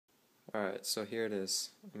Alright, so here it is.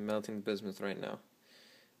 I'm melting the bismuth right now.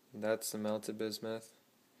 And that's the melted bismuth.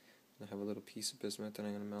 I have a little piece of bismuth that I'm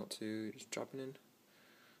going to melt too. You just drop it in,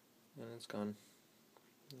 and it's gone.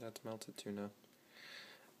 That's melted too now.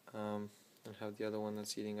 And have the other one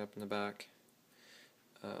that's heating up in the back.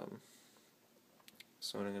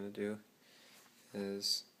 So what I'm going to do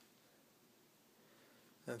is,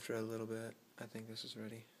 after a little bit, I think this is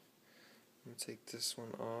ready. I'm going to take this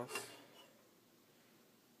one off,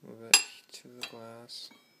 move it to the glass,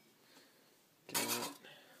 get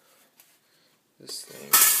this thing,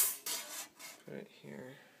 put it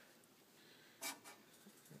here,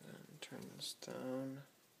 and then turn this down,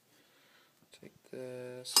 take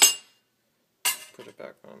this, put it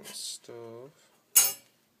back on the stove,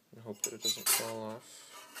 and hope that it doesn't fall off.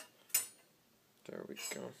 There we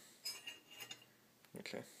go.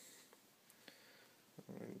 Okay. What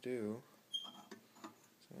I'm going to do is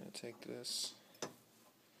I'm going to take this,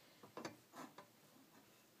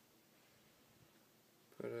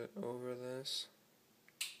 put it over this.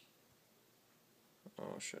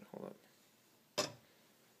 Oh shit, hold up.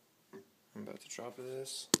 I'm about to drop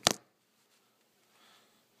this.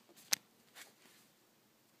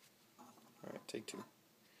 Alright, take two.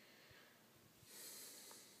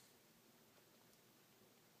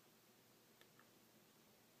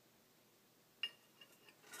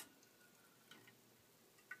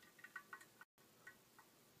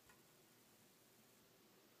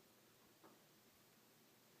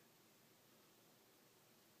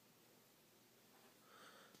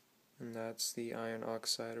 And that's the iron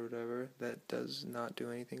oxide or whatever. That does not do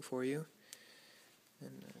anything for you.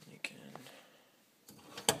 And then you can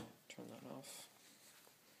turn that off.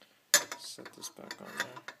 Set this back on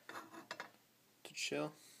there to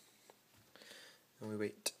chill. And we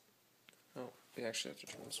wait. Oh, we actually have to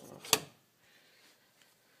turn this one off.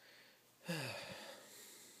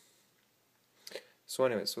 So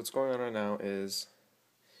anyways, what's going on right now is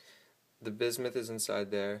the bismuth is inside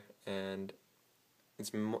there, and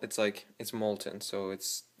it's molten, so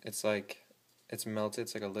it's melted.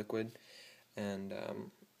 It's like a liquid, and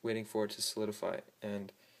waiting for it to solidify.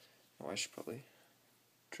 And I should probably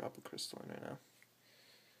drop a crystal in right now.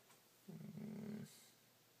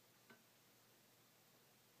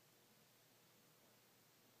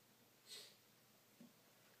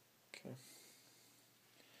 Okay.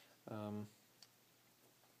 There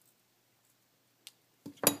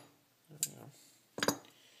we go.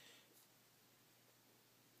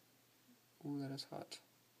 Ooh, that is hot.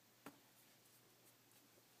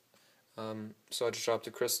 So I just dropped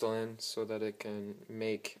a crystal in so that it can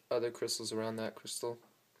make other crystals around that crystal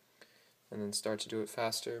and then start to do it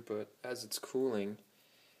faster, but as it's cooling,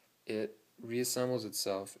 it reassembles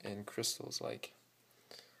itself in crystals like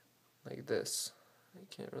this. You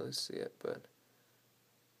can't really see it, but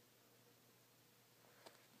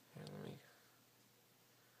here, let me.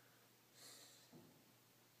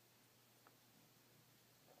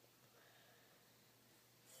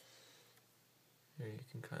 Here, you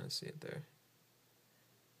can kind of see it there.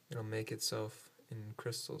 It'll make itself in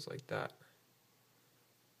crystals like that.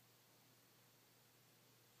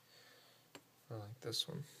 Or like this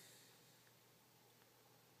one.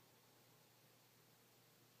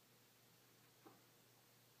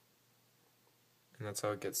 And that's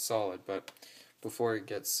how it gets solid, but before it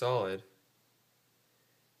gets solid,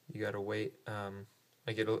 you gotta wait,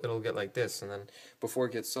 like it'll get like this, and then before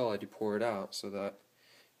it gets solid, you pour it out so that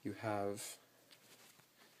you have,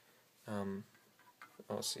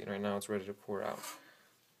 I'll see, right now it's ready to pour out,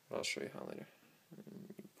 but I'll show you how later.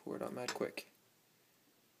 You pour it out mad quick.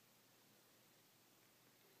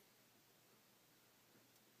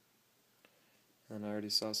 And I already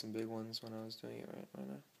saw some big ones when I was doing it right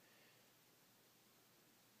now.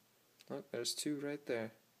 Look, there's two right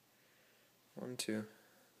there. 1, 2.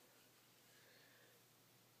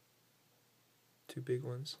 Two big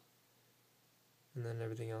ones. And then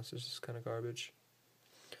everything else is just kind of garbage.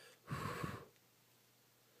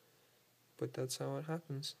 But that's how it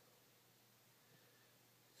happens.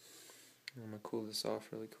 I'm going to cool this off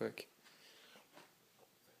really quick.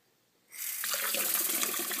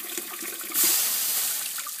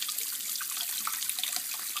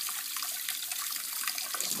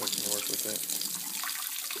 So I can work with it.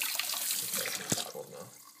 Okay, it's cold now.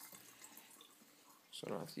 So I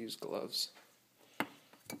don't have to use gloves.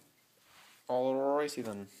 Alrighty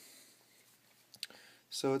then.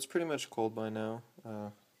 So it's pretty much cold by now.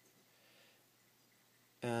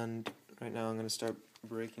 And right now I'm going to start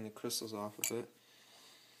breaking the crystals off of it.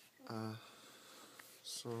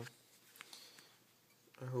 So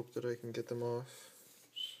I hope that I can get them off.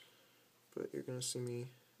 But you're going to see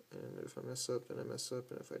me And if I mess up, then I mess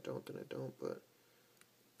up, and if I don't, then I don't, but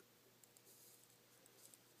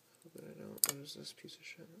I don't. What is this piece of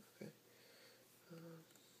shit? Okay.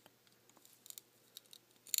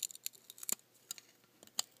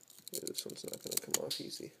 Yeah, this one's not going to come off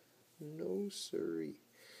easy. No siree.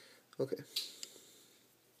 Okay.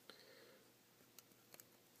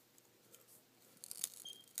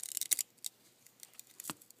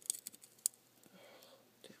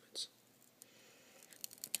 Damn it.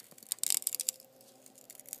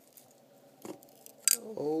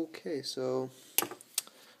 Okay, so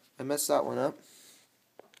I messed that one up.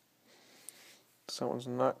 So that one's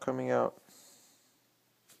not coming out.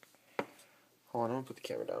 Hold on, I'm going to put the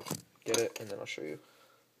camera down. Get it, and then I'll show you.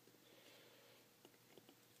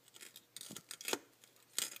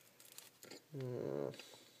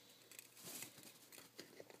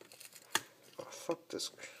 Oh, fuck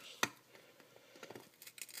this.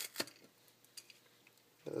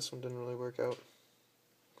 Yeah, this one didn't really work out.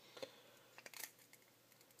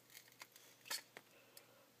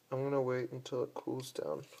 I'm going to wait until it cools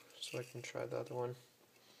down so I can try the other one.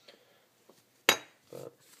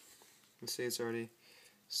 But you can see it's already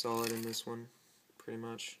solid in this one, pretty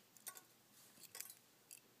much.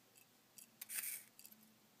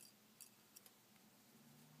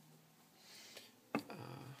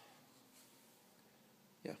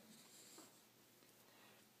 Yeah.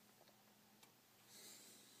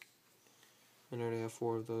 I already have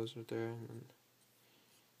 4 of those right there, and then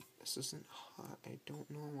this isn't hot. I don't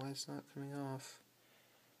know why it's not coming off.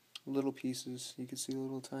 Little pieces. You can see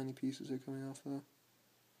little tiny pieces are coming off though.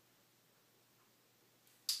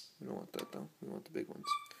 We don't want that though. We want the big ones.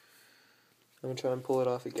 I'm going to try and pull it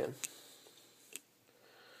off again.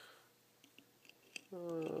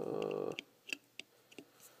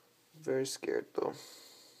 Very scared though.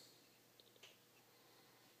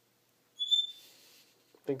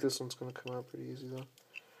 I think this one's going to come out pretty easy though.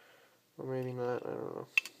 Or maybe not, I don't know.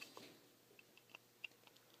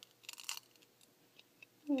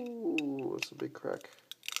 Ooh, it's a big crack.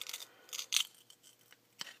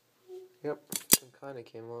 Yep, it kind of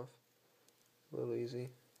came off. A little easy.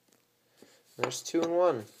 There's 2 in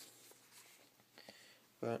 1.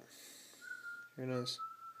 But, here it is.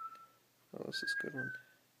 Oh, this is a good one.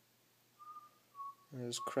 I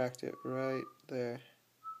just cracked it right there.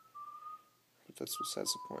 But that's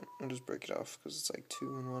besides the point. I'll just break it off because it's like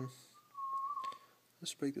 2 in 1.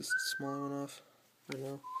 Let's break this smaller one off right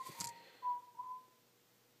now.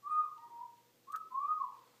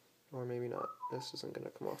 Or maybe not. This isn't going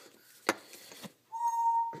to come off.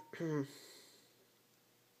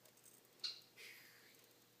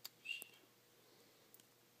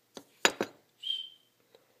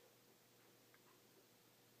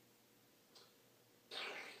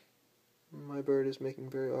 My bird is making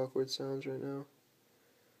very awkward sounds right now.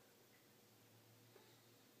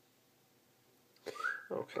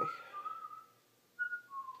 Okay.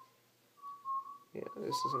 Yeah,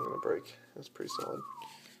 this isn't going to break. That's pretty solid.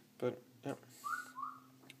 But, yeah.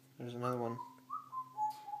 There's another one.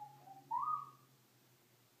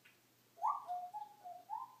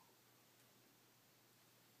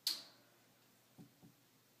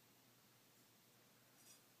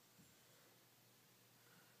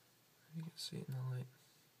 You can see it in the light.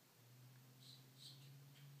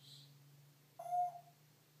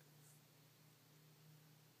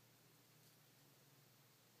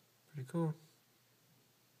 Pretty cool.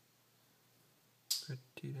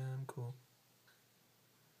 Pretty damn cool.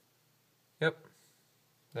 Yep.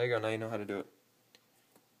 There you go. Now you know how to do it.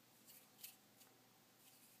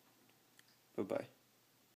 Bye-bye.